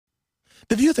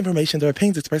The views, information, or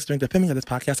opinions expressed during the filming of this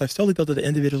podcast are solely those of the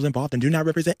individuals involved and do not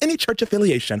represent any church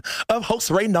affiliation of host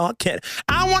Renee Kent.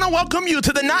 I want to welcome you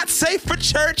to the Not Safe for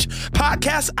Church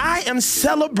podcast. I am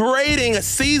celebrating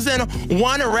season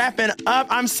 1 wrapping up.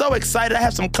 I'm so excited. I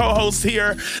have some co-hosts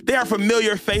here. They are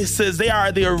familiar faces. They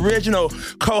are the original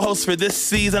co-hosts for this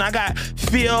season. I got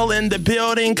Phil in the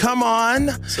building. Come on.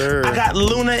 Sir. I got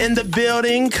Luna in the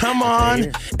building. Come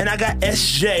on. And I got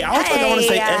SJ. I always like I want to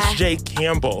say SJ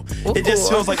Campbell. Ooh. It just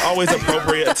feels like always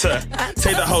appropriate to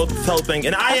say the whole thing.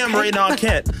 And I am Renee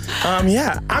Kent.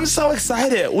 I'm so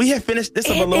excited. We have finished. There's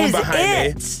a balloon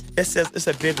behind me. It's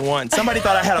a big one. Somebody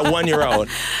thought I had a 1-year-old,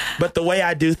 but the way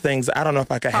I do things, I don't know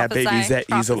if I could have babies that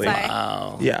easily.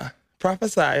 Wow. Yeah.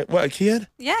 Prophesy. What, a kid?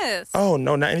 Yes. Oh,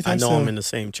 no, not anytime soon. I know I'm in the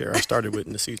same chair. I started with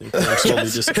in the season. I'm slowly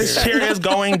disappearing. His chair is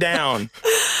going down.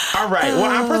 All right.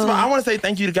 Well, first of all, I want to say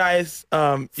thank you to guys.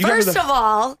 First of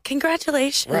all,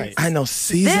 congratulations. Right. I know,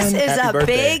 season. This is Happy a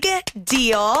birthday. big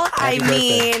deal. I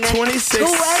mean,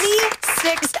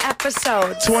 26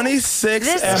 episodes. 26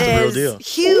 This episodes. real deal. is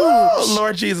huge. Oh,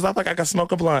 Lord Jesus, I feel like I can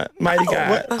smoke a blunt. Mighty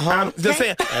God. I'm just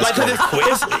saying. Like,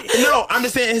 I'm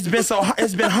just saying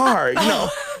it's been hard.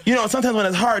 You know, sometimes when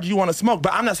it's hard, you want to smoke.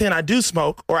 But I'm not saying I do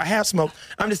smoke or I have smoked.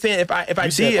 I'm just saying if I You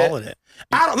did said all of that.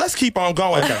 let's keep on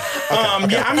going. Okay.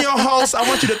 I'm your host. I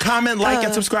want you to comment, like,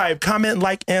 and subscribe. Comment,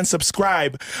 like, and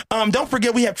subscribe. Don't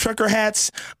forget we have trucker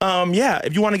hats.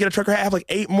 If you want to get a trucker hat, I have like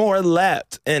 8 more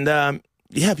left. And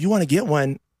if you want to get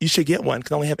one, you should get one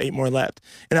because I only have 8 more left.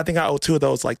 And I think I owe 2 of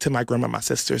those like to my grandma and my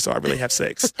sister. So I really have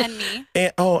 6. And me.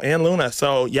 And Luna.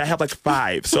 So I have like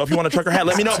 5. So if you want a trucker hat,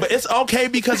 let me know. But it's okay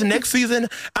because next season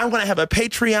I'm going to have a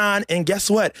Patreon. And guess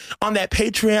what? On that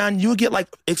Patreon, you'll get like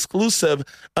exclusive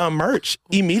merch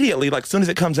immediately, like as soon as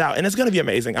it comes out. And it's going to be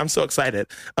amazing. I'm so excited.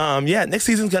 Next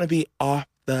season's going to be off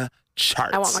the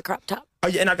charts. I want my crop top. Oh,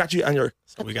 yeah, and I got you on your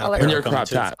crop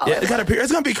top. Oh, Yeah, it's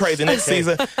going to be crazy next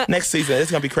season. Next season,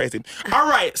 it's going to be crazy. All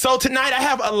right, so tonight I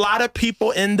have a lot of people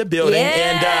in the building,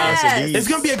 and it's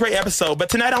going to be a great episode. But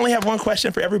tonight I only have one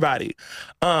question for everybody.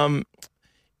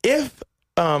 If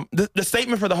the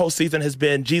statement for the whole season has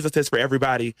been Jesus is for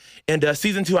everybody, and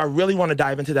season 2, I really want to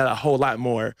dive into that a whole lot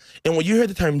more. And when you hear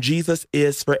the term Jesus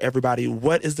is for everybody,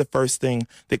 what is the first thing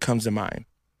that comes to mind?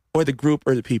 Or the group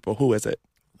or the people? Who is it?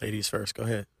 Ladies first. Go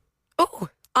ahead. Oh,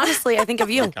 honestly, I think of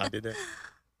you. I did that.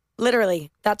 Literally,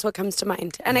 that's what comes to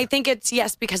mind. And I think it's,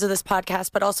 yes, because of this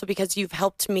podcast, but also because you've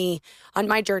helped me on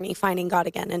my journey finding God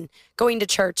again and going to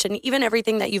church and even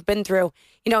everything that you've been through.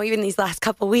 You know, even these last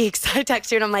couple weeks, I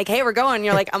text you and I'm like, hey, we're going. And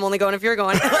you're like, I'm only going if you're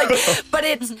going. But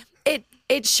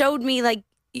it showed me like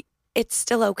it's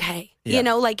still okay. Yeah. You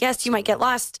know, like, yes, you might get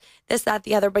lost, this, that,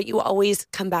 the other, but you always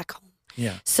come back home.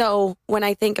 Yeah. So when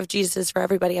I think of Jesus for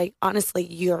everybody, honestly,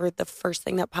 you're the first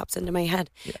thing that pops into my head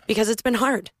because it's been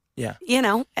hard. Yeah. You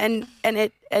know, and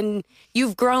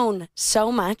you've grown so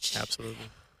much. Absolutely.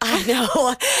 I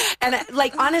know. And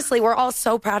like, honestly, we're all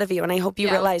so proud of you. And I hope you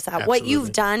realize that what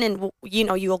you've done and, you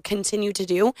know, you'll continue to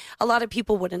do, a lot of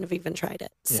people wouldn't have even tried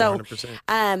it. Yeah, so,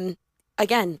 100%.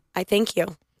 Again, I thank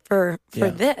you for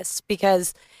this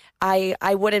because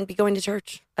I wouldn't be going to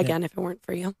church again if it weren't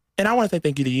for you. And I want to say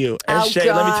thank you to you.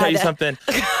 SJ, let me tell you something.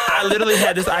 I literally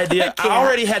had this idea. I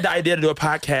already had the idea to do a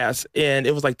podcast, and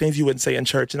it was like things you wouldn't say in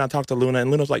church. And I talked to Luna, and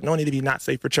Luna was like, no, I need to be not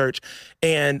safe for church.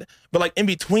 But like in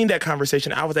between that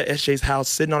conversation, I was at SJ's house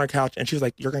sitting on her couch, and she was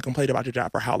like, you're going to complain about your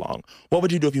job for how long? What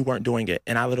would you do if you weren't doing it?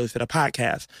 And I literally said a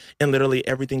podcast, and literally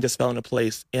everything just fell into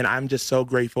place. And I'm just so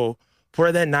grateful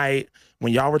for that night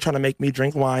when y'all were trying to make me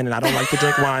drink wine, and I don't like to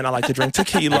drink wine. I like to drink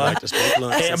tequila. I like to smoke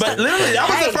blunts But literally, that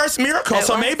was the first miracle.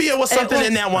 So maybe it was something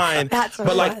in that wine.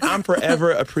 But like, I'm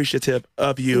forever appreciative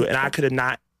of you, and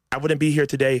I wouldn't be here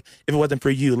today if it wasn't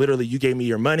for you. Literally, you gave me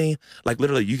your money. Like,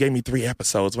 literally, you gave me 3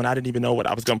 episodes when I didn't even know what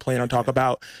I was going to plan or talk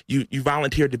about. You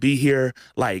volunteered to be here,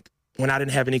 like, when I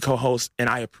didn't have any co-hosts, and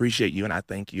I appreciate you, and I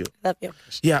thank you. Love you.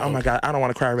 Yeah, oh my God, I don't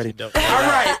want to cry already. All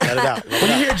right. Let it out.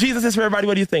 When you hear Jesus is for everybody,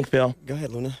 what do you think, Phil? Go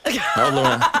ahead, Luna.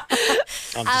 Oh,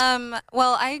 Luna.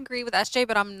 Well, I agree with SJ,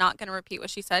 but I'm not going to repeat what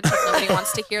she said because nobody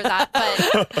wants to hear that.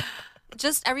 But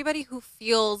just everybody who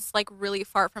feels like really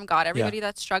far from God, everybody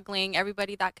that's struggling,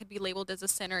 everybody that could be labeled as a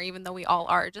sinner, even though we all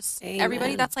are, just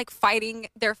everybody that's like fighting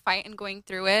their fight and going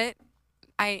through it.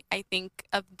 I think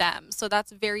of them. So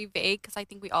that's very vague because I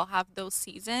think we all have those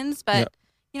seasons, but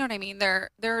you know what I mean?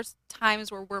 There's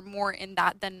times where we're more in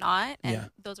that than not. And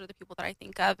those are the people that I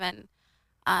think of. And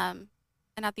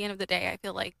at the end of the day, I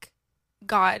feel like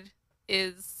God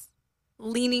is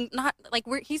leaning, not like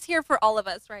he's here for all of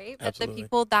us, right? But Absolutely. the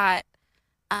people that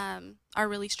are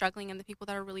really struggling and the people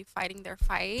that are really fighting their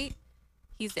fight,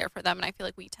 he's there for them. And I feel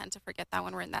like we tend to forget that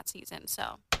when we're in that season.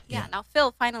 So Yeah. Now,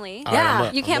 Phil, finally. All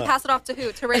right, You can't pass it off to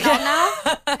who? To Renee now?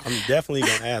 I'm definitely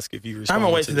going to ask if you respond. I'm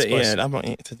going to wait to the question. end. I'm going to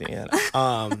wait to the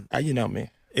end. You know me.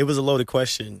 It was a loaded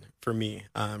question for me.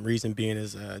 Reason being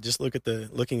is just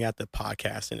looking at the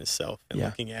podcast in itself and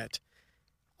looking at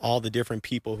all the different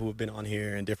people who have been on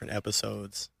here in different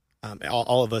episodes.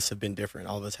 All of us have been different.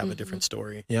 All of us have a different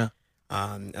story. Yeah.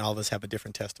 And all of us have a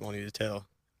different testimony to tell.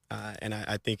 And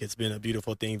I think it's been a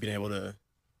beautiful thing being able to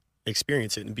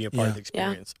experience it and be a part of the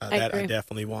experience. I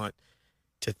definitely want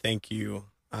to thank you.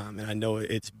 And I know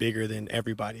it's bigger than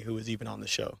everybody who is even on the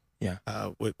show. Yeah.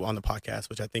 On the podcast,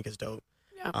 which I think is dope.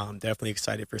 Yeah. Definitely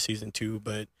excited for season 2,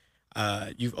 but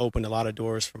you've opened a lot of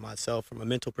doors for myself from a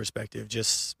mental perspective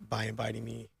just by inviting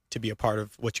me to be a part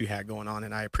of what you had going on,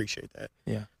 and I appreciate that.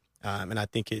 Yeah. And I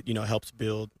think it helps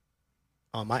build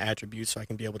on my attributes so I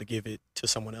can be able to give it to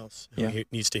someone else who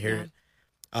needs to hear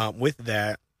it. With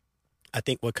that, I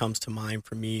think what comes to mind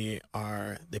for me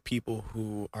are the people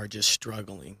who are just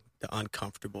struggling, the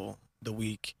uncomfortable, the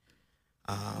weak,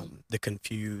 the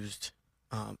confused,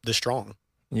 the strong.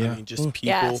 Yeah. I mean, just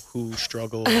people who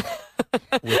struggle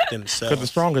with themselves. Because the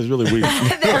strong is really weak.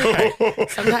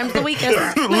 Sometimes the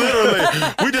weakest. Literally.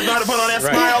 We just got to put on that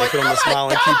smile. Put on the smile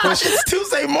and keep pushing. It's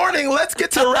Tuesday morning. Let's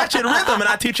get to Ratchet Rhythm. And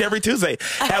I teach every Tuesday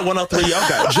at 103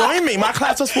 Yoga. Join me. My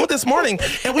class was full this morning.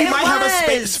 And we might have a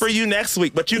space for you next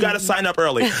week. But you got to sign up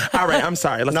early. All right. I'm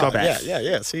sorry. Let's go back.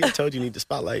 Yeah. See, I told you need the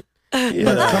spotlight.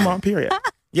 Come on, period.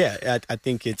 Yeah, I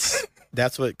think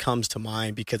that's what comes to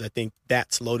mind because I think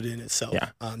that's loaded in itself. Yeah.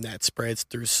 That spreads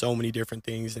through so many different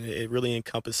things, and it really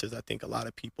encompasses, I think, a lot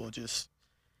of people just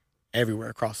everywhere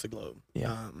across the globe.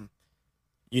 Yeah.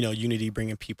 Unity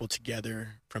bringing people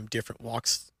together from different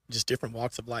walks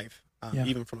of life,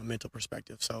 even from a mental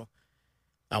perspective. So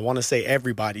I want to say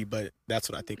everybody, but that's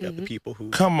what I think of the people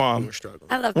who are struggling.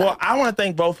 I love that. Well, I want to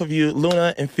thank both of you,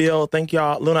 Luna and Phil. Thank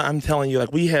y'all. Luna, I'm telling you,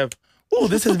 like we have.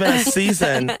 This has been a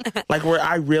season like where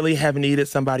I really have needed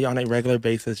somebody on a regular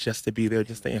basis just to be there,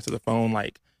 just to answer the phone.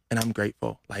 And I'm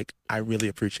grateful. I really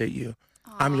appreciate you.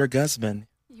 Aww. I'm your husband.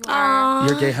 You are.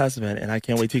 Your gay husband. And I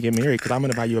can't wait to get married because I'm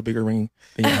going to buy you a bigger ring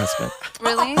than your husband.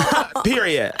 Really?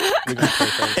 Period. And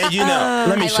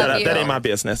let me shut up. You. That ain't my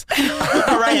business.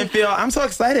 All right, and Phil, I'm so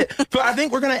excited. But I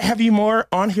think we're going to have you more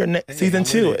on here season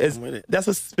 2. That's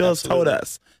what Phil has told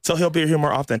us. So he'll be here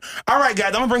more often. All right, guys,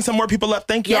 I'm going to bring some more people up.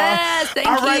 Thank y'all. Yes, thank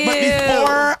you. All right, but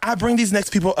before I bring these next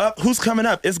people up, who's coming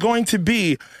up? It's going to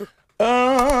be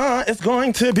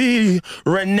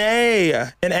Renee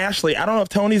and Ashley. I don't know if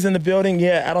Tony's in the building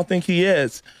yet. I don't think he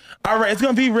is. All right, it's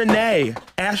going to be Renee,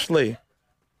 Ashley.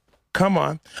 Come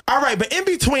on. All right, but in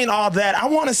between all that, I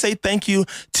want to say thank you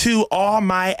to all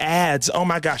my ads. Oh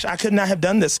my gosh, I could not have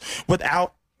done this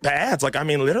without the ads.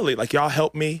 Literally, y'all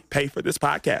helped me pay for this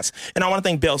podcast. And I want to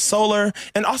thank Bell Solar.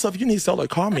 And also, if you need solar,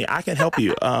 call me. I can help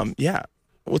you.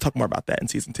 We'll talk more about that in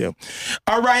season 2.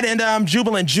 All right, and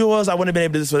Jubilant Jewels, I wouldn't have been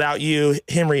able to do this without you,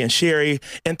 Henry and Sherry,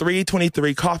 and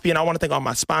 323 Coffee. And I want to thank all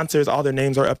my sponsors. All their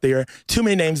names are up there. Too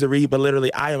many names to read, but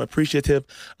literally, I am appreciative.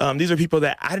 These are people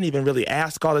that I didn't even really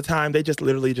ask all the time. They just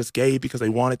literally just gave because they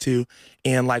wanted to.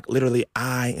 And literally,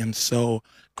 I am so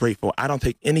grateful. I don't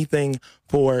take anything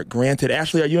for granted.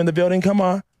 Ashley, are you in the building? Come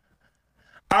on.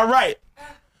 All right.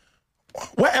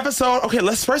 What episode? Okay,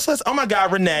 let's oh my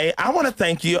God, Renee, I want to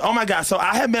thank you. Oh my God. So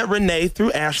I have met Renee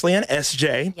through Ashley and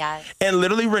SJ. Yes. And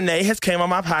literally Renee has came on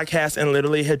my podcast and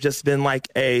literally had just been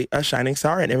a shining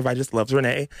star and everybody just loves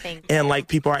Renee. Thank you. And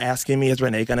people are asking me, is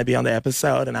Renee going to be on the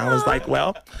episode? And I was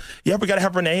we got to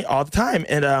have Renee all the time.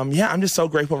 And I'm just so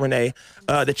grateful, Renee,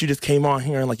 that you just came on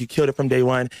here and you killed it from day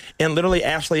one. And literally,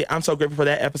 Ashley, I'm so grateful for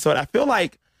that episode. I feel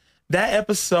like that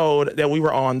episode that we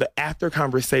were on, the after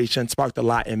conversation sparked a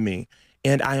lot in me.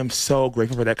 And I am so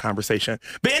grateful for that conversation.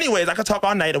 But anyways, I could talk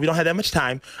all night and we don't have that much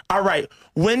time. All right.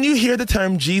 When you hear the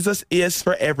term Jesus is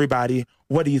for everybody,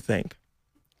 what do you think?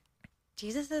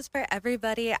 Jesus is for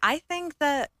everybody. I think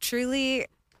that truly,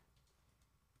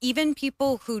 even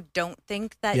people who don't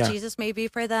think that Jesus may be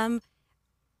for them,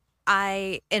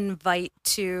 I invite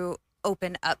to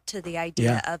open up to the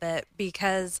idea of it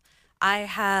because I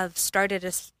have started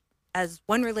as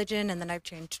one religion and then I've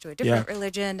changed to a different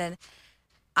religion. And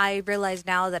I realize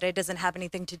now that it doesn't have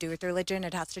anything to do with religion.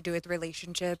 It has to do with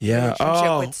relationship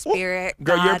with spirit.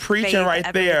 Girl, God, you're preaching faith, right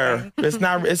everything.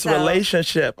 there. It's a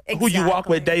relationship. Exactly. Who you walk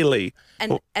with daily.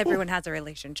 And everyone has a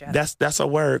relationship. That's a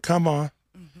word. Come on.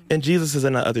 Mm-hmm. And Jesus is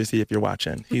in the other seat if you're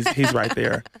watching. He's right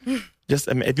there. Just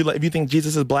if you think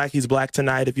Jesus is black, he's black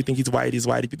tonight. If you think he's white, he's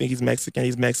white. If you think he's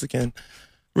Mexican.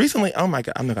 Recently, oh my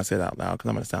God, I'm not going to say that out loud because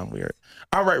I'm going to sound weird.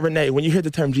 All right, Renee, when you hear the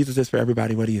term Jesus is for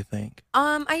everybody, what do you think?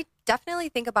 I definitely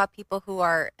think about people who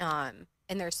are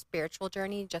in their spiritual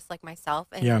journey, just like myself,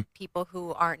 and people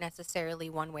who aren't necessarily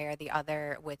one way or the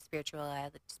other with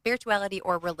spirituality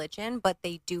or religion, but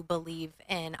they do believe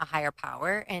in a higher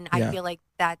power. And I feel like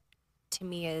that to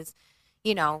me is,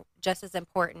 you know, just as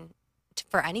important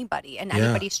for anybody and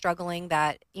anybody struggling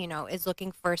that, you know, is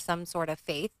looking for some sort of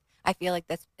faith. I feel like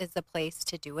this is the place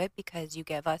to do it because you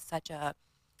give us such a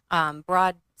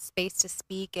broad space to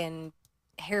speak and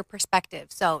hear perspective.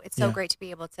 So it's so great to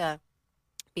be able to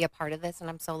be a part of this, and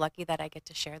I'm so lucky that I get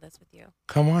to share this with you.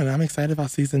 Come on, I'm excited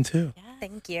about season 2. Yeah.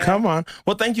 Thank you. Come on.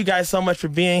 Well, thank you guys so much for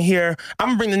being here. I'm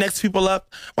going to bring the next people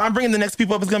up. Well, I'm bringing the next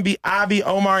people up. It's going to be Aubi,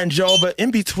 Omar, and Joel, but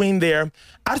in between there,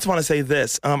 I just want to say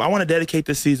this. I want to dedicate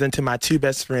this season to my 2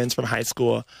 best friends from high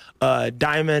school,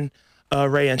 Diamond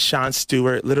Ray and Sean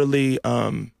Stewart. Literally,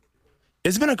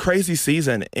 it's been a crazy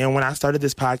season, and when I started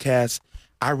this podcast,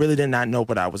 I really did not know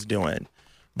what I was doing.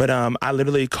 But I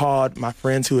literally called my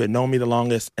friends who had known me the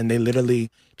longest, and they literally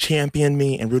championed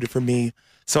me and rooted for me.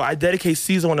 So I dedicate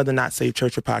season 1 of the Not Safe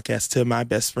Church podcast to my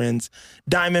best friends,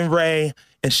 Diamond Ray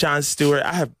and Sean Stewart.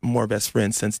 I have more best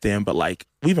friends since then, but like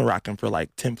we've been rocking for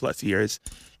like 10 plus years,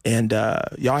 and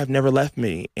y'all have never left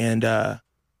me, and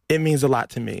it means a lot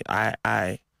to me.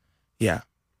 Yeah.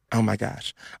 Oh my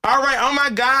gosh. All right. Oh my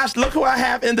gosh. Look who I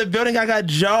have in the building. I got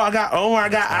Joe. I got Omar. I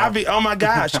got Aubi. Oh my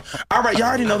gosh. All right. Y'all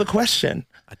already know the question.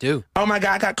 I do. Oh my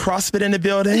God. I got CrossFit in the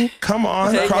building. Come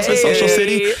on. CrossFit Social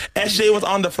City. SJ was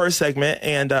on the first segment.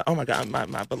 And oh my God,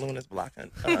 my balloon is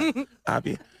blocking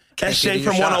Aubi. SJ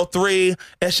from 103.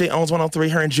 SJ owns 103.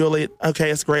 Her and Julie.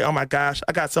 Okay, it's great. Oh my gosh.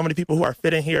 I got so many people who are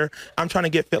fit in here. I'm trying to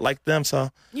get fit like them.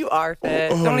 So you are fit.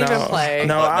 Don't even play.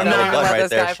 No, I'm not. Let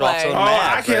this guy play. Oh,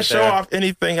 I can't show off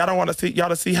anything. I don't want to see y'all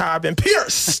to see how I've been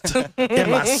pierced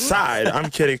in my side. I'm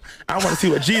kidding. I want to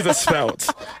see what Jesus felt.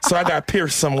 So I got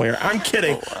pierced somewhere. I'm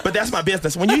kidding. But that's my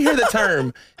business. When you hear the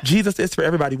term Jesus is for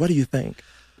everybody, what do you think?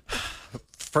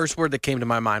 First word that came to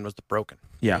my mind was the broken.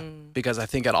 Yeah. Because I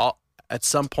think at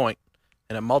some point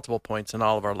and at multiple points in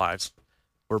all of our lives,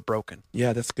 we're broken.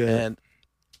 Yeah, that's good. And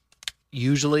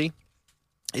usually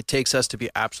it takes us to be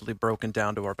absolutely broken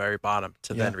down to our very bottom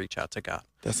to then reach out to God.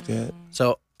 That's good.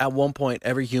 So at one point,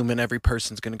 every human, every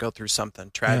person's going to go through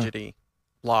something, tragedy,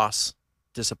 loss,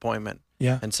 disappointment.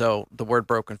 Yeah. And so the word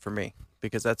broken for me,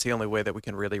 because that's the only way that we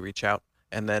can really reach out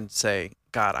and then say,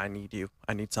 God, I need you.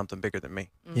 I need something bigger than me.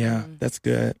 Yeah, that's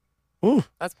good. Ooh.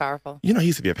 That's powerful. You know he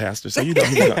used to be a pastor, so you know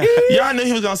he was gonna, y'all knew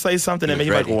he was going to say something and make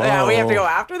you like, whoa. Yeah, we have to go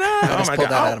after that? Oh my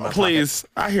God. Oh, please.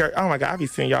 I hear, oh my God, I be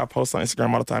seeing y'all post on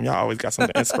Instagram all the time. Y'all always got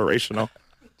something inspirational.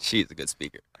 She's a good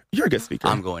speaker. You're a good speaker.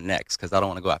 I'm going next because I don't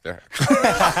want to go after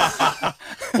her.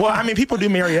 Well, I mean, people do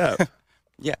marry up.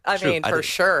 Yeah, I mean, for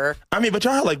sure. I mean, but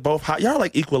y'all are like both hot. Y'all are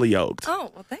like equally yoked.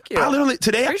 Oh, well, thank you. I literally,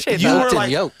 today, Appreciate you that. were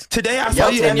like, yoked. Today I saw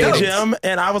you in the gym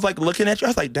and I was like looking at you. I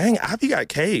was like, dang, Aubi got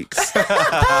cakes.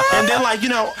 And then like, you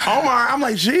know, Omar, I'm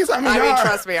like, geez, I mean,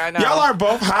 trust me, I know. Y'all are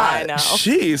both hot. I know.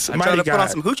 Jeez, I'm mighty trying to God. put on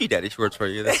some Hoochie Daddy shorts for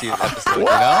you this episode, you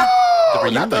Whoa, know?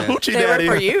 not the Hoochie They Daddy.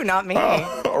 were for you, not me.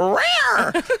 Oh,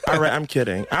 rare. All right, I'm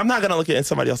kidding. I'm not going to look at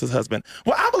somebody else's husband.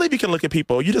 Well, I believe you can look at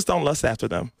people. You just don't lust after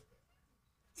them.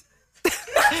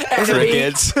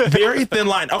 Kids. Very thin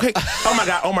line. Okay. Oh my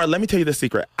God, Omar, let me tell you the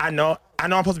secret. I know I'm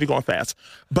supposed to be going fast,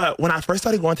 but when I first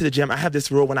started going to the gym, I have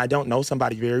this rule when I don't know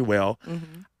somebody very well,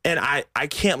 and I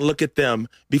can't look at them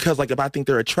because like if I think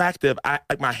they're attractive,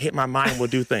 my mind will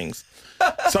do things.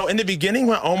 So in the beginning,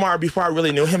 when Omar, before I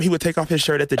really knew him, he would take off his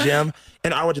shirt at the gym,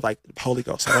 and I would just like, Holy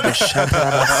Ghost, I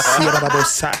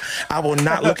will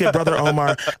not look at Brother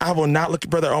Omar. I will not look at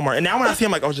Brother Omar. And now when I see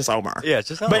him, like, oh, it's just Omar. Yeah, it's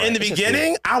just Omar. But in the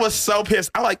beginning, I was so pissed.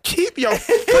 I was like, keep your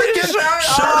freaking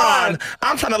shirt on.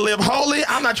 I'm trying to live holy.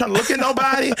 I'm not trying to look at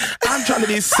nobody. I'm trying to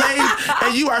be saved.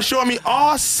 And you are showing me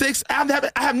all 6 abs.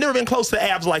 I have never been close to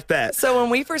abs like that. So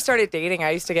when we first started dating, I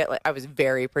used to get like, I was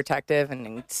very protective and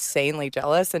insanely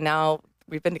jealous. And now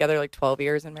we've been together like 12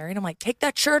 years and married. I'm like, take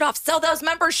that shirt off, sell those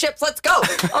memberships, let's go.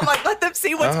 I'm like, let them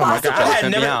see what's possible. I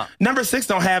had number 6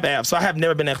 don't have abs, so I have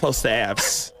never been that close to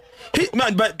abs.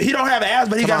 But he don't have abs,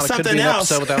 but he got something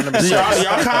else.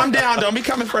 Y'all calm down. Don't be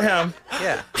coming for him.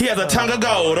 Yeah. He has a tongue of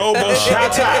gold. Oh,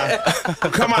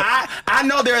 Boshata. Come on. I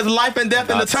know there is life and death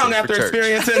in the tongue after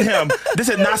experiencing him. This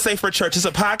is not safe for church. It's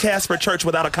a podcast for church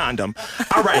without a condom.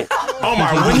 All right.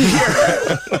 Omar, when you hear...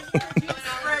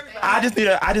 I just need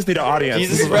an audience.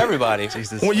 Jesus is for everybody.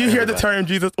 When you hear the term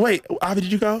Jesus... Wait, Aubi,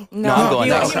 did you go? No, I'm going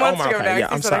next. He wants to go next. Yeah,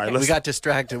 I'm sorry. We got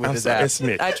distracted with his ass. It's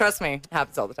me. Trust me, it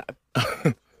happens all the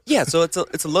time. Yeah, so it's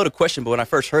a loaded question, but when I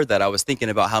first heard that, I was thinking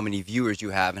about how many viewers you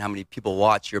have and how many people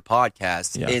watch your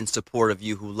podcast in support of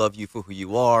you, who love you for who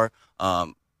you are,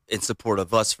 in support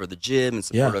of us for the gym, in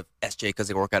support of SJ because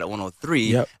they work out at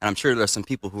 103. And I'm sure there's some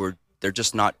people who are they're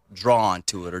just not drawn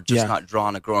to it, or just not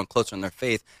drawn to growing closer in their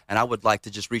faith. And I would like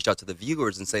to just reach out to the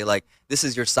viewers and say, like, this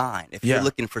is your sign. If you're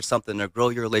looking for something to grow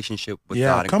your relationship with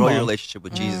God and grow your relationship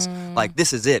with Jesus, like,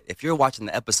 this is it. If you're watching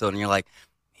the episode and you're like,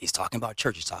 he's talking about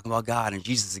church, he's talking about God and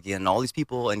Jesus again, and all these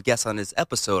people and guests on this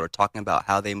episode are talking about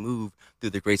how they move through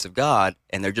the grace of God,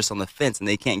 and they're just on the fence and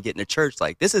they can't get into church,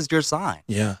 like, this is your sign.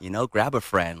 Yeah. You know, grab a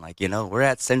friend. Like, you know, we're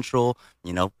at Central,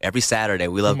 you know, every Saturday.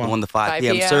 We love going to 5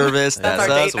 p.m. service. That's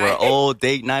us. We're old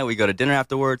date night. We go to dinner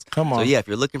afterwards. Come on. So, yeah, if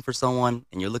you're looking for someone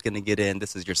and you're looking to get in,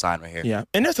 this is your sign right here. Yeah.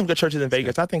 And there's some good churches in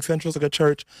Vegas. I think Central's a good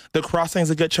church. The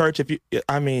Crossing's a good church.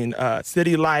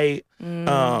 City Light,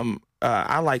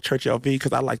 I like Church LV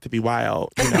because I like to be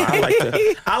wild. You know,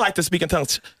 I like to speak in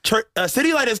tongues.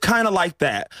 City Light is kind of like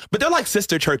that, but they're like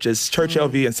sister churches. Church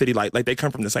LV and City Light, like they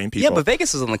come from the same people. Yeah, but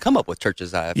Vegas is on the come up with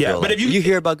churches. I feel but like. If you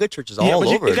hear about good churches all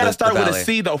over, you got to start with a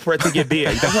C though for it to get big.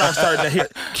 That's what I'm starting to hear.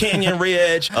 Canyon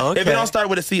Ridge. If it don't start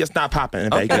with a C, it's not popping in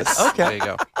Vegas. Okay, there you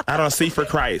go. I don't see for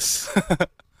Christ.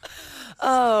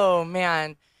 Oh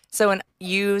man. So when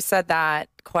you said that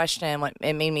question, what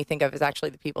it made me think of is actually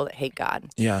the people that hate God.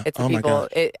 Yeah. It's the people.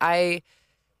 I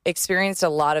experienced a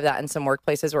lot of that in some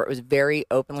workplaces where it was very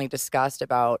openly discussed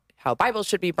about how Bibles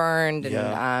should be burned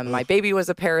and my baby was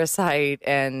a parasite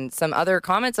and some other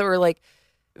comments that were like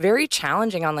very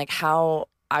challenging on like how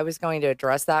I was going to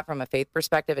address that from a faith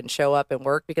perspective and show up and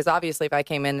work. Because obviously if I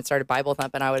came in and started Bible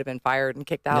thumping, I would have been fired and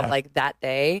kicked out like that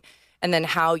day. And then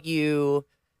how you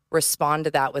respond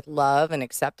to that with love and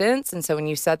acceptance. And so when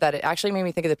you said that, it actually made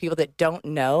me think of the people that don't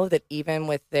know that even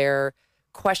with their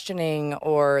questioning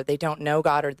or they don't know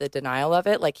God or the denial of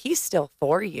it, like he's still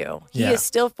for you. He is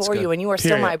still for you and you are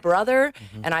still my brother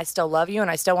and I still love you and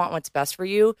I still want what's best for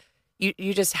you.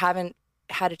 You just haven't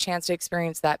had a chance to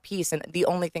experience that peace. And the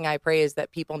only thing I pray is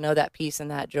that people know that peace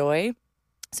and that joy.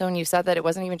 So when you said that, it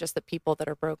wasn't even just the people that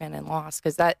are broken and lost,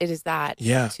 because it is that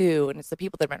too. And it's the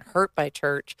people that have been hurt by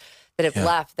church that have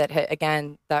left, that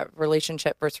again, that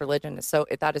relationship versus religion is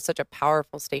that is such a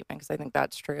powerful statement, because I think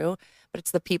that's true. But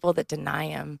it's the people that deny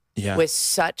him with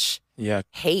such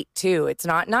hate too. It's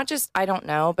not just, I don't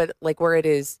know, but like where it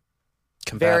is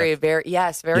combative.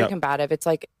 very combative. It's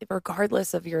like,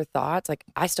 regardless of your thoughts, like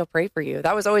I still pray for you.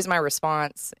 That was always my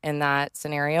response in that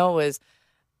scenario was,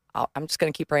 I'm just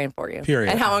going to keep praying for you.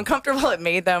 Period. And how uncomfortable it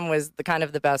made them was the kind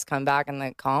of the best comeback and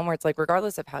the calm where it's like,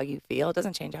 regardless of how you feel, it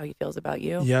doesn't change how he feels about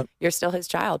you. Yep. You're still his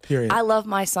child. Period. I love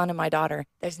my son and my daughter.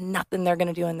 There's nothing they're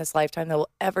going to do in this lifetime that will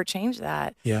ever change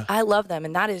that. Yeah. I love them.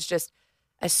 And that is just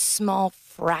a small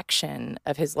fraction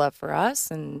of his love for us.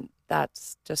 And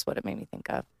that's just what it made me think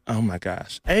of. Oh my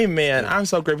gosh. Amen. I'm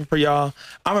so grateful for y'all.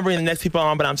 I'm going to bring the next people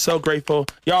on, but I'm so grateful.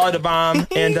 Y'all are the bomb.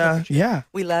 And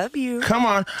we love you. Come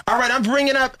on. All right. I'm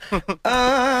bringing up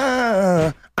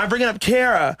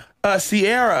Kara,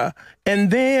 Sierra, and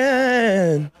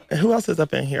then who else is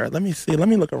up in here? Let me see. Let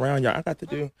me look around, y'all. I got to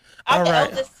do. All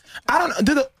right. I don't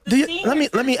know.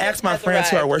 Let me ask my friends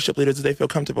who are worship leaders, do they feel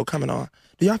comfortable coming on?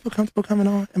 Do y'all feel comfortable coming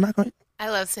on? Am I going? I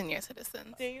love senior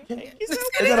citizens. Do you? Is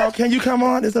that okay? Can you come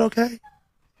on? Is it okay?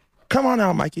 Come on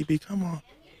now, Mikey B. Come on.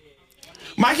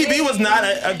 Mikey B was not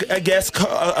a guest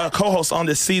co-host on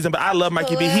this season, but I love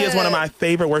Mikey B. He is one of my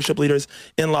favorite worship leaders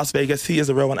in Las Vegas. He is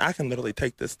a real one. I can literally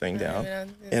take this thing down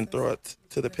and throw it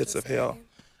to the pits of hell.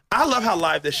 I love how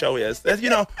live this show is. You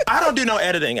know, I don't do no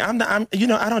editing. I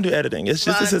don't do editing. It's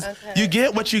just you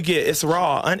get what you get. It's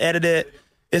raw, unedited.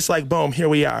 It's like, boom, here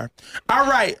we are. All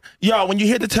right, y'all, when you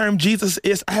hear the term Jesus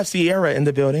is, I have Sierra in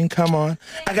the building. Come on.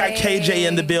 I got KJ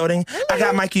in the building. I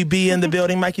got Mikey B in the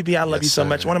building. Mikey B, I love you so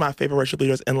much. One of my favorite worship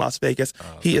leaders in Las Vegas.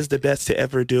 He is the best to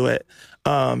ever do it.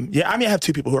 I have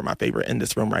two people who are my favorite in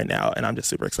this room right now, and I'm just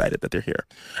super excited that they're here.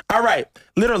 All right,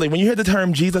 literally, when you hear the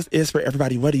term Jesus is for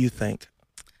everybody, what do you think?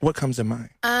 What comes to mind?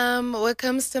 What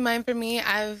comes to mind for me,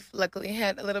 I've luckily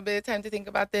had a little bit of time to think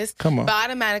about this. Come on. But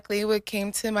automatically what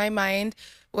came to my mind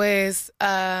was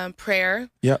prayer.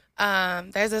 Yep.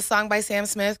 There's a song by Sam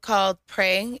Smith called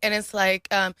Pray, and it's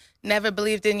like, never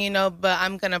believed in, but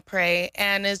I'm going to pray.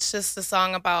 And it's just a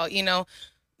song about,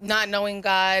 not knowing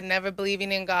God, never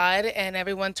believing in God, and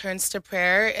everyone turns to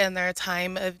prayer in their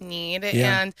time of need.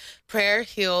 Yeah. And prayer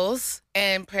heals,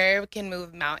 and prayer can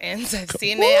move mountains. I've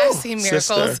seen it. I've seen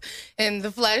miracles in the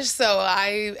flesh. So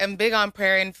I am big on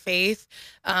prayer and faith,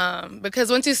 because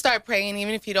once you start praying,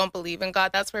 even if you don't believe in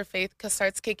God, that's where faith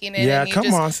starts kicking in. Yeah, and you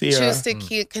choose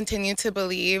to continue to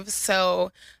believe.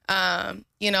 So,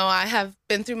 I have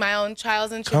been through my own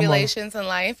trials and tribulations in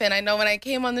life. And I know when I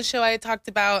came on the show, I talked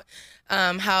about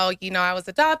how, I was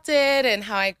adopted and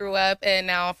how I grew up. And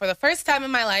now for the first time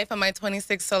in my life, on my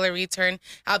 26th solar return,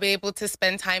 I'll be able able to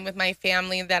spend time with my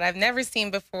family that I've never seen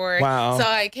before. Wow. So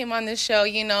I came on this show,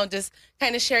 just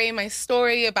kind of sharing my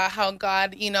story about how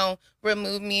God,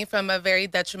 removed me from a very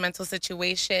detrimental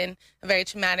situation, a very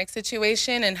traumatic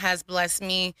situation, and has blessed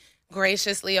me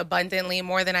graciously, abundantly,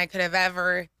 more than I could have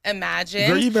ever imagined.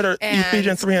 Girl, you better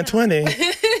Ephesians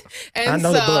 3:20. And I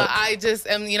know so the book. I just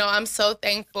am, I'm so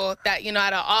thankful that,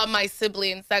 out of all my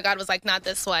siblings, that God was like, not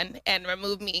this one, and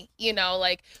remove me,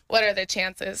 what are the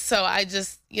chances? So I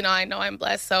just, I know I'm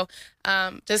blessed. So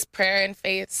just prayer and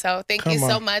faith. So thank you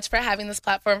so much for having this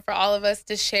platform for all of us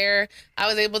to share.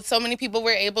 So many people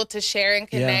were able to share and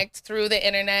connect through the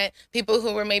internet, people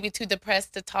who were maybe too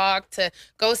depressed to talk, to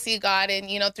go see God. And,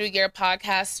 through your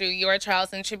podcast, through your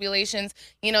trials and tribulations,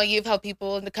 you've helped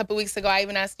people. And a couple weeks ago, I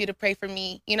even asked you to pray for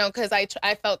me, because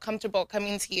I felt comfortable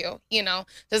coming to you,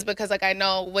 just because I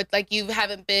know you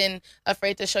haven't been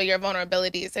afraid to show your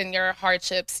vulnerabilities and your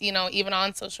hardships, even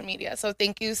on social media. So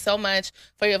thank you so much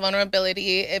for your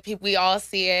vulnerability. We all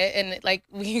see it, and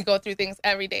we go through things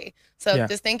every day. So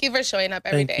just thank you for showing up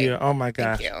every day. Thank you. Oh my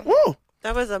gosh. Thank you. Woo!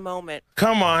 That was a moment.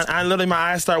 Come on. My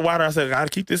eyes start watering. I said, I gotta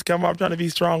keep this coming. I'm trying to be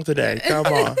strong today. Come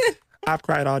on. I've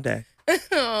cried all day.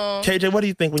 KJ, what do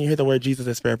you think when you hear the word Jesus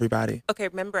is for everybody? Okay,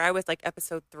 remember I was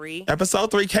episode 3. Episode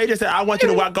 3. KJ said, I want you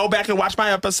to go back and watch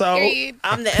my episode.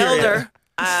 I'm the elder.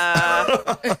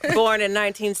 Born in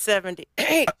 1970.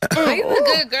 Hey, you look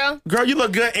good, girl. Girl, you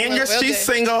look good. And she's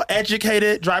single,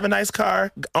 educated, drive a nice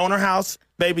car, own her house.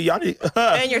 Baby, y'all need...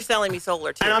 And you're selling me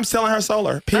solar, too. And I'm selling her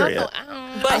solar, period.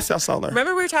 But I sell solar.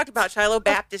 Remember we were talking about Shiloh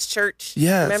Baptist Church?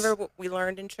 Yes. Remember what we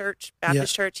learned in church?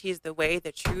 Baptist Church, he's the way,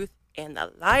 the truth, and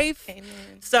the life.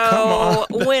 Amen. So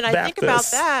when I think about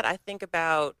that, I think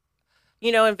about,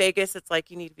 in Vegas, it's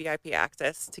you need VIP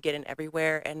access to get in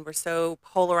everywhere. And we're so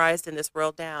polarized in this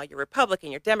world now. You're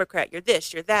Republican, you're Democrat, you're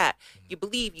this, you're that. You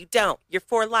believe, you don't. You're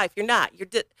for life, you're not.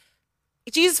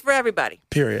 Jesus for everybody.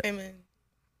 Period. Amen.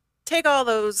 Take all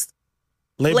those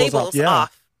labels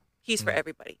off. He's for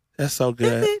everybody. That's so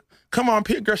good. Come on,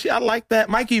 girl. I like that.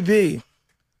 Mikey V.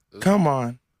 Come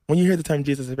on. When you hear the term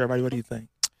Jesus is for everybody, what do you think?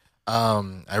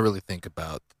 I really think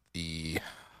about the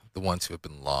ones who have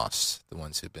been lost, the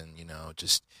ones who've been,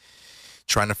 just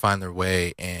trying to find their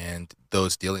way, and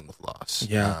those dealing with loss.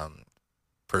 Yeah.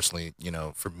 Personally,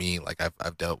 for me,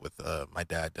 I've dealt with my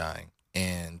dad dying,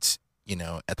 and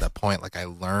at that point, I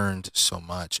learned so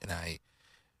much, and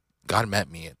God met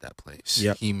me at that place.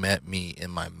 Yep. He met me in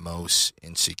my most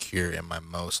insecure, in my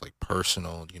most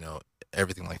personal,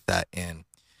 everything like that, and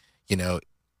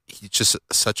he's just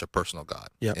such a personal God.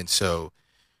 Yep. And so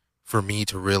for me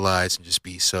to realize and just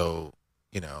be so,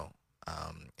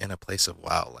 in a place of,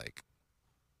 wow,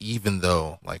 even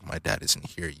though my dad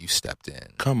isn't here, you stepped in.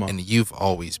 Come on. And you've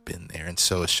always been there. And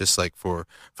so it's just for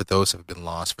those who have been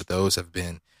lost, for those who have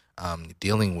been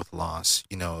dealing with loss,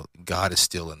 God is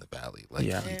still in the valley.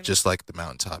 Just like the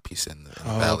mountaintop, he's in the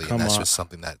valley. And that's just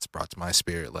something that's brought to my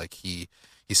spirit. He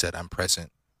said, I'm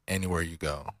present anywhere you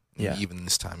go. Yeah. Even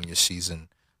this time in your season,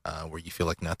 where you feel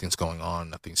like nothing's going on,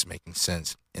 nothing's making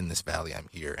sense, in this valley, I'm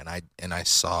here. And I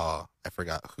saw, I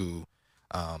forgot who,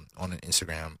 on an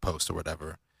Instagram post or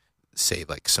whatever, say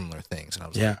similar things. And I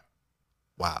was like,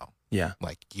 wow. Yeah.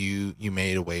 You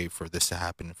made a way for this to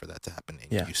happen and for that to happen,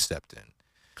 and you stepped in.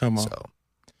 Come on. So,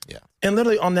 yeah. And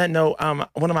literally on that note,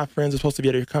 one of my friends was supposed to be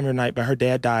able to come here tonight, but her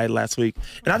dad died last week.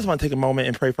 And I just want to take a moment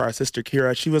and pray for our sister,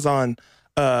 Kira. She was on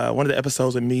one of the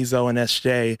episodes with Mizo and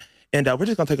SJ. And we're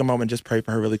just going to take a moment and just pray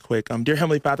for her really quick. Dear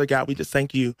Heavenly Father, God, we just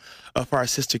thank you for our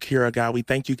sister Kira, God. We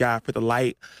thank you, God, for the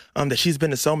light that she's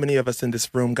been to so many of us in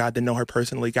this room, God, that know her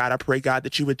personally. God, I pray, God,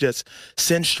 that you would just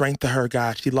send strength to her,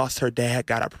 God. She lost her dad,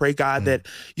 God. I pray, God, that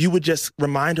you would just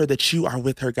remind her that you are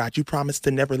with her, God. You promised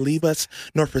to never leave us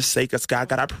nor forsake us, God.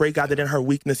 God, I pray, God, that in her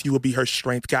weakness, you will be her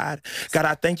strength, God. God,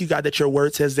 I thank you, God, that your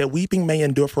word says that weeping may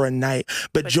endure for a night,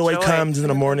 but joy comes in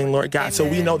the morning, Lord God. Amen. So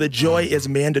we know that joy is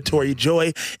mandatory.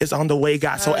 Joy is on the way,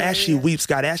 God. So as she weeps,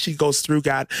 God, as she goes through,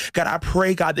 God, I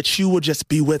pray, God, that you will just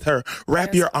be with her.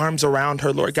 Wrap your arms around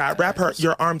her, Lord God. Wrap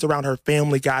your arms around her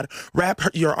family, God. Wrap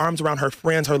your arms around her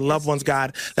friends, her loved ones,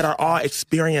 God, that are all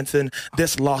experiencing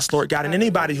this loss, Lord God. And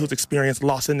anybody who's experienced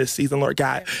loss in this season, Lord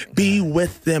God, be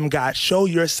with them, God. Show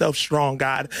yourself strong,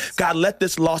 God. God, let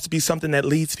this loss be something that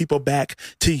leads people back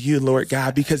to you, Lord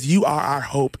God, because you are our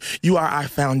hope. You are our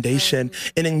foundation.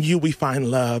 And in you, we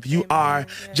find love. You are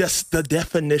just the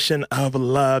definition of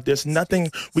love. There's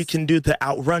nothing we can do to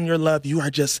outrun your love. You are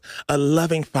just a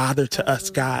loving Father to us,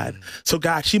 God. So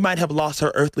God, she might have lost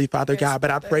her earthly father, God,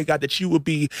 but I pray, God, that you will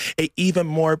be an even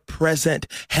more present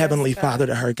heavenly Father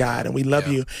to her, God. And we love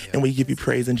you and we give you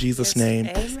praise in Jesus' name.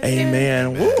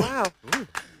 Amen. Woo. Wow.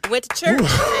 went to church.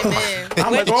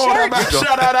 I'm like,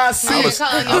 shout out, I see.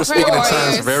 I was speaking in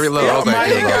tongues very low. I was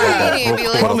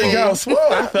like, Holy Ghost. Whoa,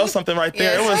 I felt something right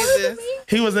there.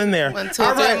 He was in there. All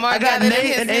right, I got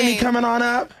Nate and Amy coming on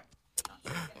up.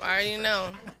 I already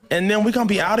know. And then we're going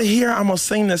to be out of here. I'm going to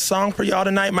sing this song for y'all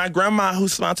tonight. My grandma, who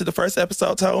sponsored the first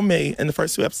episode, told me in the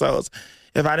first 2 episodes,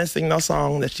 if I didn't sing no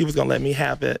song, that she was going to let me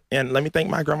have it. And let me thank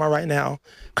my grandma right now,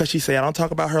 because she said, I don't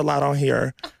talk about her a lot on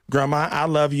here. Grandma, I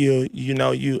love you. You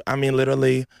know,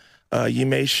 literally, you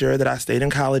made sure that I stayed in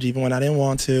college even when I didn't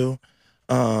want to.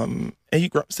 And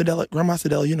Grandma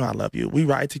Sedella, you know I love you. We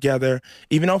ride together.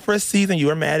 Even though for a season you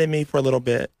were mad at me for a little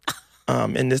bit.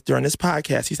 During this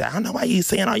podcast, he said, I don't know why you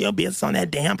saying all your business on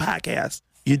that damn podcast.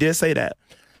 You did say that.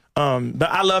 But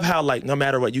I love how, like, no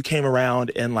matter what, you came around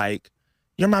and, like,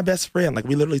 you're my best friend. Like,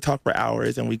 we literally talk for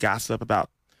hours and we gossip about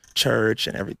church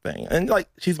and everything. And, like,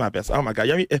 she's my best. Oh, my God.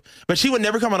 But she would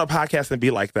never come on a podcast and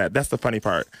be like that. That's the funny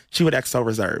part. She would act so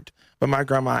reserved. But my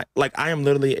grandma, like, I am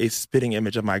literally a spitting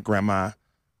image of my grandma,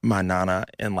 my nana,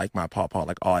 and, like, my pawpaw,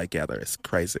 like, all together. It's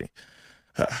crazy.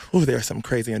 There are some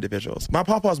crazy individuals. My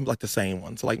pawpaw's like the same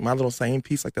one. So like my little same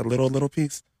piece, like that little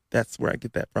piece, that's where I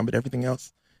get that from. But everything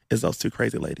else is those 2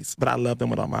 crazy ladies. But I love them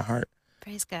with all my heart.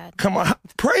 Praise God. Come on.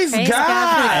 Praise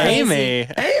God. Amy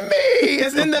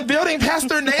is in the building.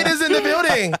 Pastor Nate is in the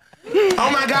building. Oh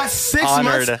my God, 6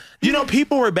 Honored. months. You know,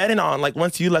 people were betting on, like,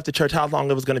 once you left the church, how long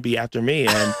it was going to be after me.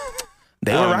 And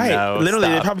they were right. No, literally,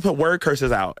 stop. they probably put word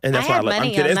curses out. And that's why I love.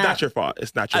 I'm kidding. It's not your fault.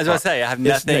 It's not your fault. I was going to say, I have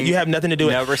nothing. You have nothing to do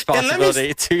with it. No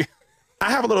responsibility to. I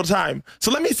have a little time.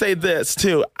 So let me say this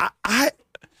too. I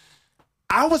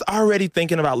was already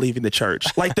thinking about leaving the church.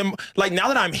 Like now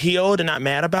that I'm healed and not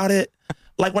mad about it,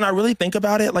 like when I really think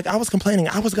about it, like I was complaining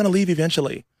I was going to leave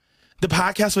eventually. The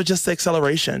podcast was just the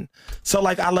acceleration. So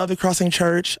like I love the Crossing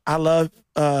Church. I love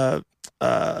I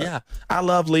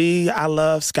love Lee. I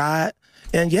love Scott.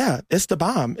 And yeah, it's the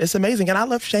bomb. It's amazing. And I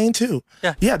love Shane too.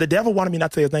 Yeah, the devil wanted me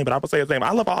not to say his name, but I will say his name.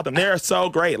 I love all of them. They're so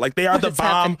great. Like they are the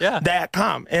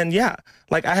bomb.com. And yeah,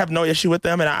 like I have no issue with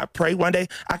them. And I pray one day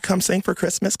I come sing for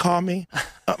Christmas. Call me.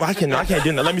 I can't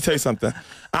do that. Let me tell you something.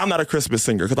 I'm not a Christmas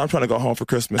singer because I'm trying to go home for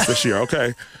Christmas this year,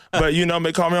 okay? But, you know,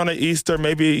 may call me on the Easter,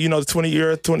 maybe, you know, the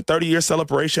 30-year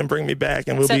celebration, bring me back.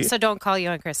 And So don't call you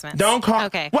on Christmas. Don't call.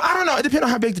 Okay. Well, I don't know. It depends on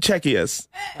how big the check is.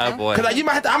 Oh, boy. Because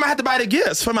I might have to buy the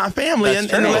gifts for my family and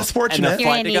the less fortunate. And the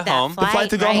flight to go home. The flight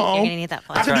to go home. You're going to need that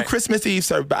flight. I could do Christmas Eve,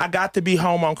 sir, but I got to be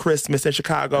home on Christmas in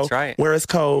Chicago. That's right. Where it's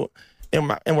cold. And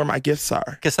where my gifts are.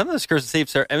 Because some of those Christmas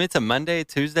Eves are, I mean, it's a Monday,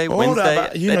 Tuesday, Wednesday.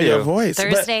 You know your voice.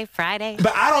 Thursday, Friday.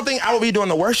 But I don't think I will be doing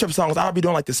the worship songs. I'll be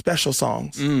doing like the special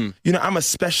songs. You know, I'm a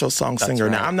special song singer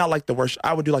now. I'm not like the worship.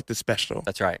 I would do like the special.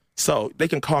 That's right. So they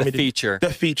can call me the feature.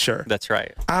 The feature. That's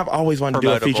right. I've always wanted to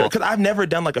do a feature because I've never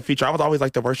done like a feature. I was always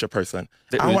like the worship person.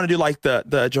 I want to do like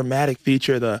the dramatic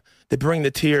feature, the bring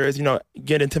the tears, you know,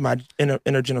 get into my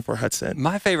inner Jennifer Hudson.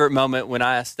 My favorite moment when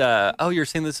I asked, you're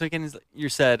singing this weekend, you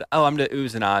said, I'm the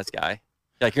oohs and ahs guy.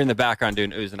 Like you're in the background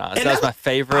doing oohs and ahs. That was my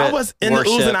favorite. I was in the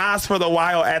oohs and ahs for the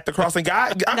while at the Crossing.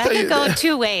 That could go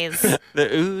 2 ways. The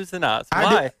oohs and ahs.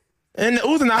 Why? And the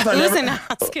oohs and ahs are oohs and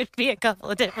ahs could be a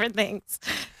couple of different things.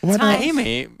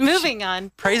 Amy. Moving on.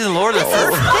 Praise the Lord. This is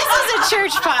a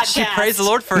church podcast. She praised the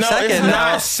Lord for a second. It's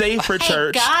not safe for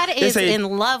church. God is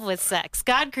in love with sex.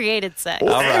 God created sex. All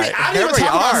right. I didn't even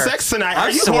talk about sex tonight.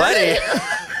 I'm sweaty.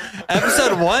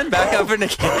 Episode 1, back up in the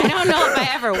game. I don't know if I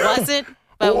ever wasn't.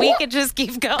 But we could just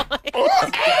keep going.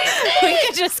 We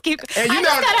could just keep. I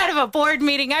just got out of a board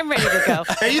meeting. I'm ready to go.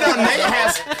 And you know,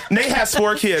 Nate has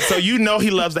 4 kids, so you know he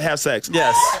loves to have sex.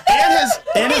 Yes.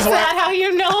 And his Is wife. that how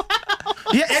you know?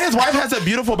 Yeah, and his wife has a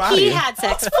beautiful body. He had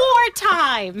sex 4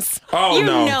 times. Oh, you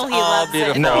no. You know he loves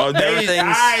beautiful. it. No,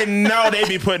 I know they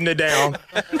be putting it down.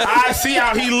 I see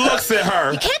how he looks at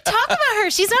her. You can't talk about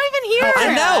her. She's not even here.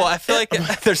 I know. I feel like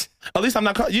there's. At least I'm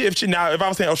not calling you. If I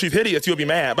was saying, she's hideous, you'll be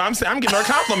mad. But I'm saying I'm giving her a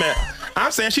compliment.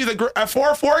 I'm saying she's a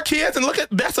 4 kids, and look at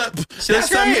that's a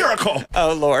miracle.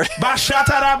 Oh Lord.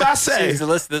 Jeez,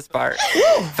 listen to this part.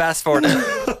 Fast forward.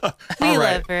 We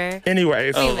love her.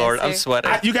 Anyways. Oh Lord, I'm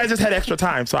sweating. You guys just had extra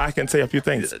time, so I can say a few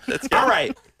things. All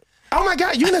right. Oh my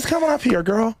God, Eunice, come on up here,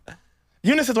 girl.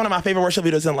 Eunice is one of my favorite worship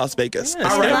leaders in Las Vegas. All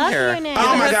right. Love Eunice.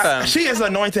 Oh my God, she is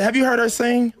anointed. Have you heard her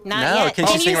sing? Not yet. Can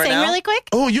you sing sing now? really quick?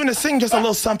 Oh, Eunice, sing just a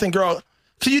little something, girl.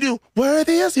 Can you do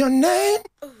 "Worthy Is Your Name"?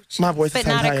 My voice but is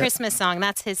not higher. a Christmas song.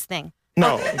 That's his thing.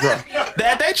 No, girl.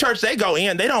 At their church, they go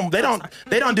in. They don't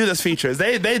do this features.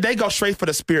 They go straight for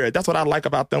the spirit. That's what I like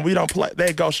about them. We don't play.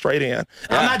 They go straight in. Yeah.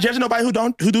 I'm not judging nobody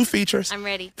who do features. I'm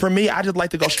ready. For me, I just like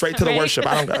to go straight to the worship.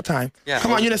 I don't got time. Yeah.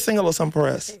 Come on, you just sing a little something for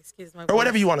us. Excuse my or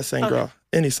whatever you want to sing, girl.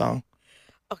 Any song.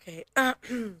 Okay.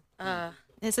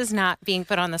 This is not being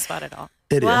put on the spot at all.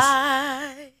 It is.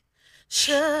 Why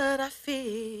should I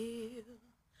feel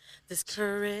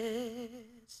discouraged?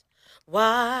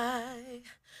 Why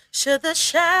should the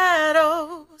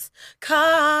shadows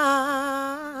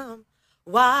come?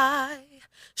 Why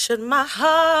should my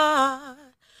heart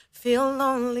feel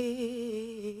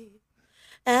lonely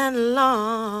and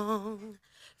long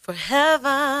for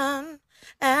heaven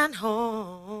and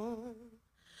home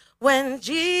when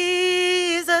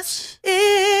Jesus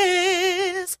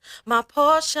is my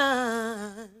portion,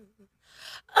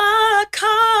 a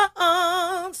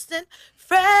constant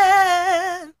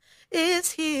friend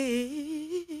is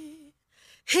he.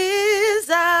 His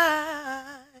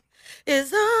eye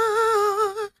is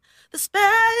on the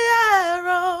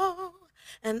sparrow,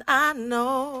 and I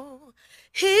know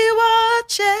he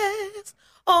watches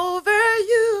over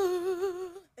you.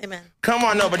 Amen. Come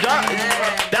on, no, but y'all,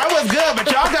 that was good, but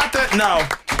y'all got the, no.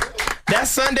 That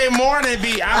Sunday morning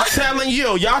beat, I'm telling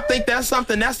you, y'all think that's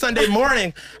something, that Sunday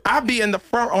morning, I'll be in the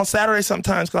front on Saturday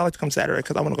sometimes, because I like to come Saturday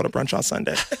because I want to go to brunch on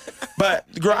Sunday. But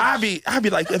girl, I'll be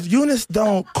like, if Eunice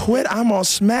don't quit, I'm going to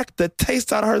smack the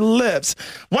taste out of her lips.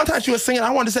 One time she was singing, I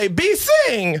wanted to say, B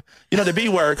sing, you know, the B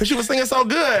word, because she was singing so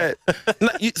good.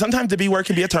 Sometimes the B word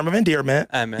can be a term of endearment,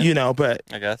 you know, but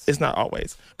I guess it's not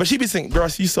always. But she be singing, girl,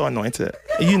 you so anointed.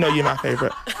 You know you're my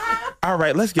favorite. All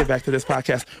right, let's get back to this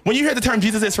podcast. When you hear the term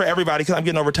Jesus is for everybody, because I'm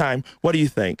getting over time, what do you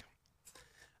think?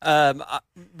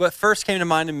 What first came to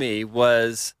mind to me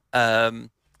was the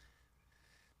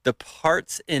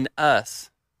parts in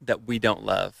us that we don't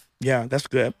love. Yeah, that's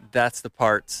good. That's the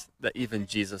parts that even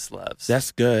Jesus loves.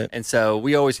 That's good. And so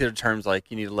we always hear terms like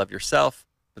you need to love yourself,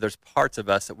 but there's parts of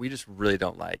us that we just really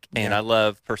don't like. And I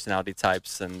love personality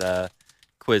types and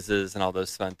quizzes and all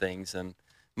those fun things and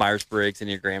Myers-Briggs,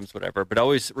 Enneagrams, whatever, but it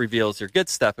always reveals your good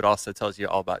stuff. It also tells you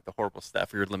all about the horrible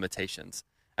stuff or your limitations.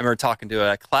 I remember talking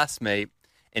to a classmate,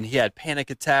 and he had panic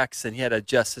attacks, and he had to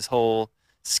adjust his whole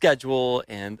schedule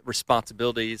and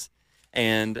responsibilities.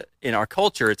 And in our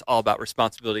culture, it's all about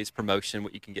responsibilities, promotion,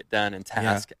 what you can get done, and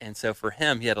task. Yeah. And so for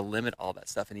him, he had to limit all that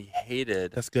stuff, and he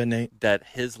hated That's good, Nate. that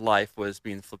his life was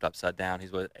being flipped upside down. He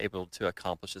was able to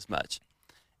accomplish as much.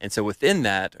 And so within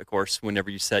that, of course, whenever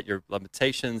you set your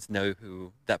limitations, know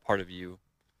who that part of you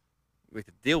we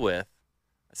could deal with,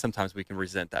 sometimes we can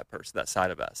resent that person, that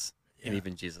side of us. Yeah. And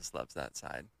even Jesus loves that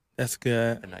side. That's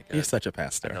good. Isn't that good? You're such a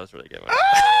pastor. That was really good.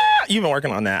 You've been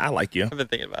working on that. I like you. I've been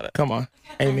thinking about it. Come on,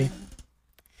 Amy.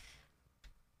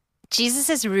 Jesus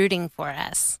is rooting for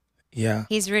us. Yeah.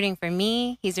 He's rooting for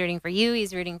me. He's rooting for you.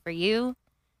 He's rooting for you.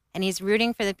 And he's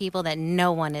rooting for the people that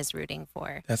no one is rooting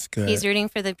for. That's good. He's rooting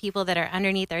for the people that are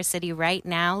underneath our city right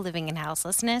now living in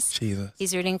houselessness. Jesus.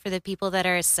 He's rooting for the people that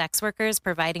are sex workers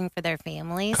providing for their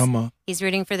families. Come on. He's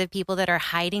rooting for the people that are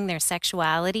hiding their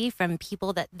sexuality from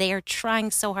people that they are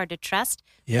trying so hard to trust.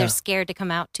 Yeah. They're scared to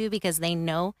come out to because they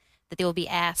know that they will be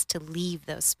asked to leave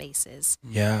those spaces.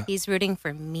 Yeah. He's rooting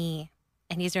for me.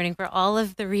 And he's rooting for all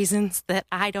of the reasons that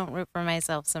I don't root for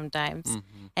myself sometimes.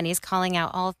 Mm-hmm. And he's calling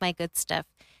out all of my good stuff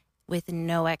with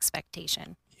no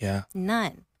expectation. Yeah.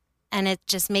 None. And it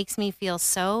just makes me feel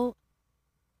so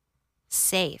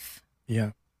safe.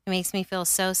 Yeah. It makes me feel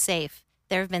so safe.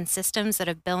 There have been systems that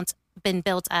have been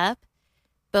built up,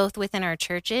 both within our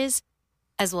churches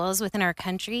as well as within our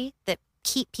country, that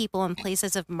keep people in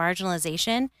places of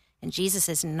marginalization. And Jesus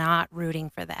is not rooting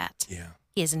for that. Yeah.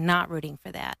 He is not rooting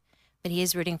for that. But he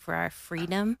is rooting for our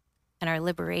freedom and our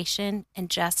liberation and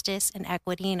justice and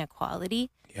equity and equality.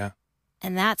 Yeah.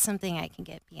 And that's something I can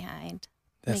get behind.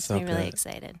 That's Makes so me really good.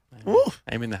 excited.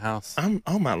 I'm in the house.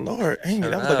 Oh my Lord. Amy,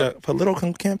 that was like a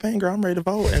political campaign, girl. I'm ready to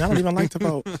vote, and I don't even like to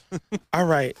vote. All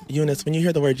right, Eunice, when you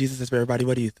hear the word Jesus is for everybody,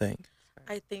 what do you think?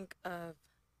 I think of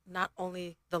not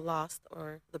only the lost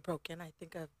or the broken, I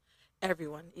think of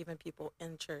everyone, even people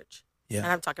in church. Yeah. And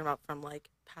I'm talking about from like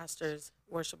pastors,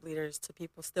 worship leaders, to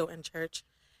people still in church,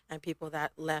 and people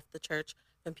that left the church,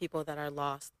 and people that are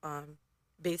lost.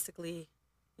 Basically,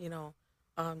 you know,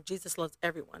 Jesus loves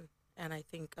everyone. And I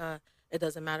think it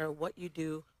doesn't matter what you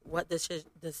do, what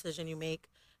decision you make.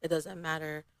 It doesn't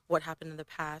matter what happened in the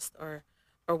past or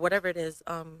whatever it is.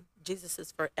 Jesus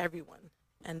is for everyone.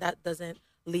 And that doesn't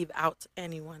leave out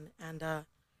anyone. And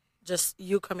just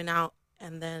you coming out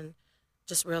and then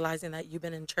just realizing that you've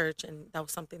been in church and that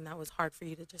was something that was hard for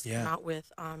you to just come out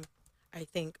with. I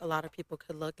think a lot of people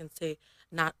could look and say,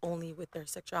 not only with their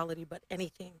sexuality, but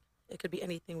anything. It could be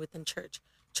anything within church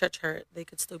hurt. They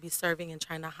could still be serving and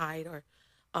trying to hide, or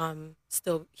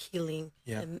still healing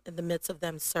in the midst of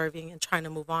them serving and trying to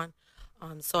move on.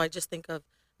 So I just think of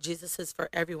Jesus is for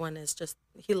everyone. Is just,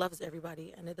 he loves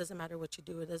everybody, and it doesn't matter what you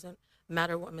do. It doesn't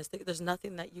matter what mistake. There's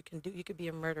nothing that you can do. You could be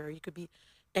a murderer. You could be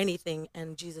anything,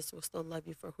 and Jesus will still love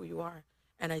you for who you are.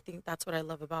 And I think that's what I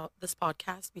love about this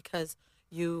podcast, because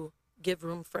you give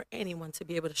room for anyone to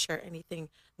be able to share anything,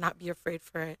 not be afraid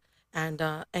for it. And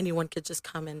anyone could just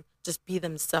come and just be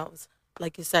themselves.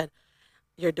 Like you said,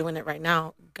 you're doing it right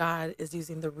now. God is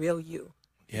using the real you,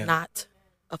 not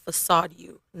a facade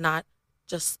you, not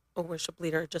just a worship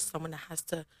leader, just someone that has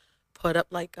to put up,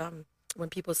 like when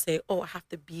people say, oh, I have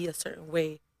to be a certain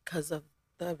way because of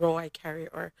the role I carry,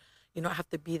 or, you know, I have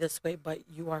to be this way, but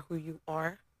you are who you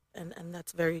are. And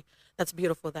that's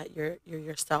beautiful that you're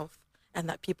yourself, and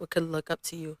that people could look up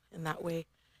to you in that way.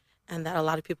 And that a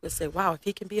lot of people would say, wow, if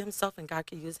he can be himself and God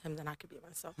could use him, then I could be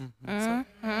myself.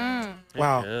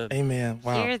 Wow. Amen.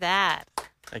 Wow. Hear that.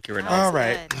 Thank you, Renee. All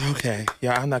right. Okay.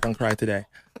 Yeah, I'm not going to cry today.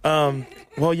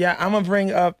 Well, yeah, I'm going to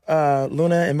bring up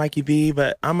Luna and Mikey B,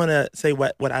 but I'm going to say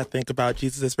what I think about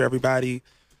Jesus is for everybody.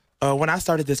 When I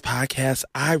started this podcast,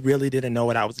 I really didn't know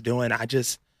what I was doing. I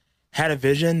just had a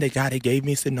vision that God had gave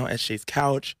me sitting on SJ's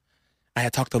couch. I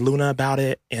had talked to Luna about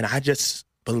it, and I just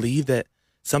believed that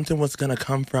something was going to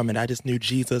come from it. I just knew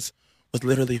Jesus was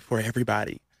literally for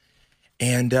everybody.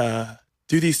 And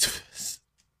through these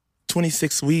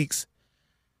 26 weeks,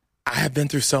 I have been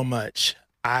through so much.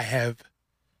 I've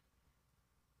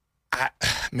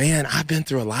been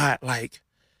through a lot. Like,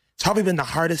 it's probably been the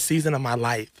hardest season of my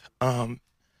life.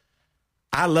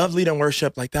 I love leading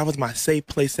worship. Like, that was my safe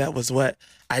place. That was what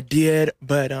I did.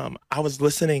 But I was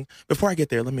listening. Before I get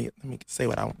there, let me say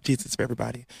what I want. Jesus for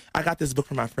everybody. I got this book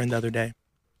from my friend the other day,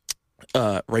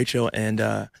 Rachel,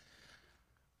 and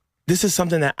this is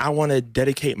something that I want to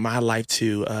dedicate my life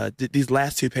to. These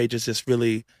last 2 pages just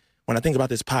really, when I think about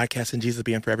this podcast and Jesus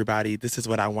being for everybody, this is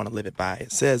what I want to live it by.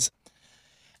 It says,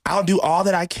 I'll do all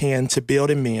that I can to build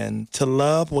in men, to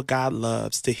love what God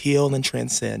loves, to heal and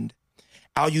transcend.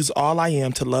 I'll use all I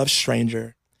am to love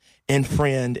stranger and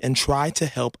friend and try to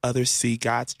help others see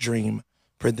God's dream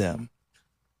for them.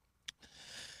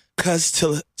 'Cause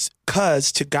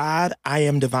to God I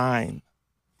am divine,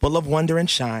 full of wonder and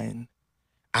shine.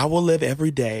 I will live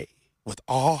every day with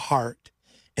all heart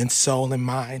and soul and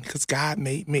mind, 'cause God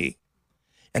made me.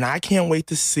 And I can't wait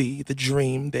to see the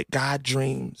dream that God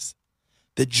dreams,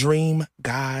 the dream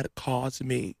God calls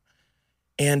me.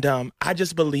 And I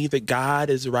just believe that God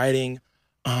is writing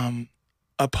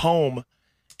a poem,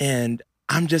 and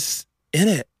I'm just in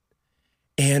it.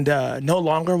 And no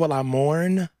longer will I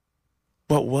mourn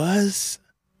what was,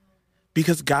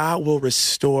 because God will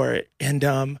restore it. And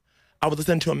I was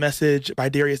listening to a message by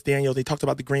Darius Daniels. He talked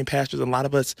about the green pastures. A lot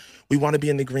of us, we want to be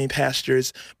in the green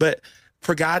pastures, but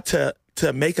for God to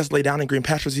make us lay down in green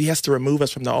pastures, he has to remove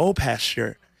us from the old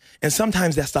pasture. And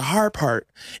sometimes that's the hard part.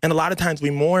 And a lot of times we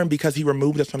mourn because he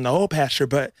removed us from the old pasture,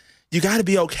 but you got to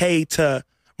be okay to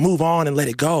move on and let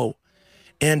it go.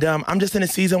 And I'm just in a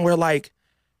season where, like,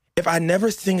 if I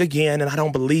never sing again and I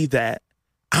don't believe that,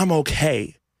 I'm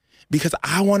okay, because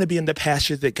I want to be in the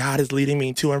pastures that God is leading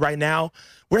me to. And right now,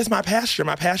 where's my pasture?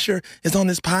 My pasture is on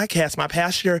this podcast. My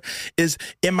pasture is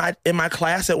in my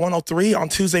class at 103 on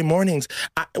Tuesday mornings.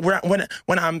 When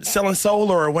I'm selling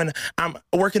solar, or when I'm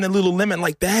working at Lululemon,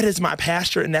 like, that is my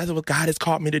pasture, and that's what God has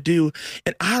called me to do.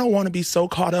 And I don't want to be so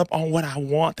caught up on what I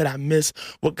want that I miss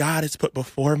what God has put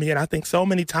before me. And I think so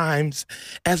many times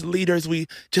as leaders, we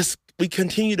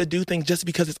continue to do things just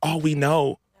because it's all we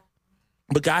know.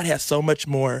 But God has so much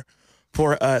more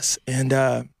for us. And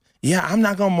I'm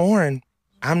not going to mourn.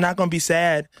 I'm not going to be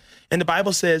sad. And the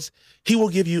Bible says he will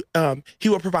give you, he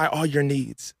will provide all your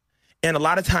needs. And a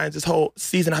lot of times this whole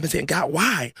season I've been saying, God,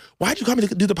 why? Why'd you call me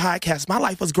to do the podcast? My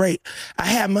life was great. I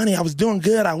had money. I was doing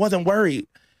good. I wasn't worried.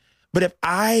 But if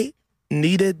I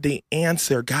needed the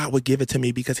answer, God would give it to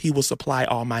me, because he will supply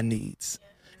all my needs.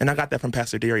 And I got that from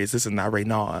Pastor Darius. This is not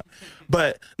Renee.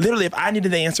 But literally, if I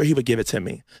needed the answer, he would give it to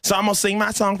me. So I'm going to sing my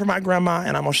song for my grandma,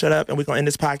 and I'm going to shut up, and we're going to end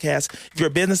this podcast. If you're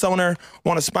a business owner,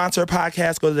 want to sponsor a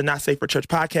podcast, go to the Not Safe for Church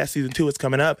podcast. Season 2 is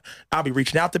coming up. I'll be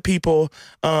reaching out to people.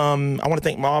 I want to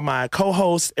thank all my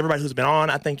co-hosts, everybody who's been on.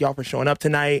 I thank y'all for showing up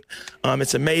tonight.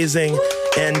 It's amazing.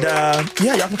 And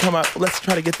y'all can come up. Let's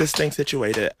try to get this thing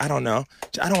situated. I don't know.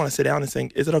 I don't want to sit down and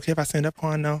sing. Is it okay if I stand up,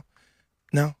 Quan? No?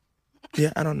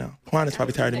 Yeah, I don't know. Quan is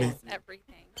probably tired of me.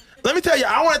 Let me tell you,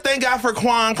 I want to thank God for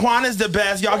Quan. Quan is the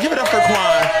best. Y'all give it up for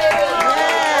Quan.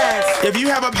 Yes. If you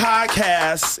have a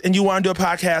podcast and you want to do a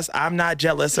podcast, I'm not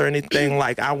jealous or anything.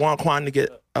 Like, I want Quan to get,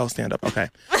 stand up. Okay.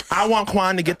 I want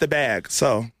Quan to get the bag.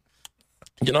 So,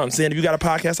 you know what I'm saying? If you got a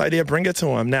podcast idea, bring it to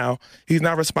him. Now, he's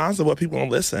not responsible. People don't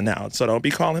listen now. So don't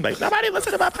be calling like, nobody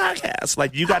listen to my podcast.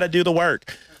 Like, you got to do the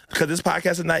work. because this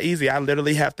podcast is not easy. I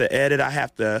literally have to edit. I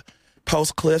have to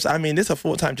post clips. I mean, this is a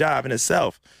full-time job in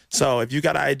itself. So if you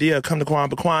got an idea, come to Quan.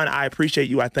 But Quan, I appreciate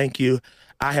you. I thank you.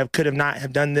 I could have not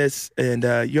have done this. And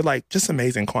you're like just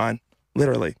amazing, Quan.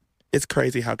 Literally. It's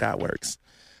crazy how God works.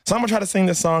 So I'm going to try to sing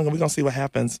this song, and we're going to see what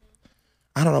happens.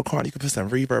 I don't know, Quan, you can put some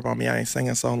reverb on me. I ain't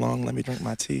singing so long. Let me drink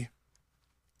my tea.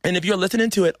 And if you're listening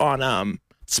to it on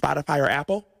Spotify or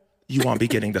Apple, you won't be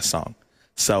getting the song.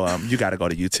 So you got to go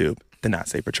to YouTube, the Not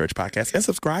Safe for Church podcast, and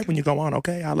subscribe when you go on,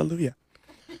 okay? Hallelujah.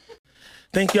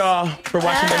 Thank y'all for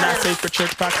watching the Not Safe for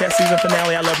Church podcast season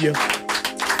finale. I love you.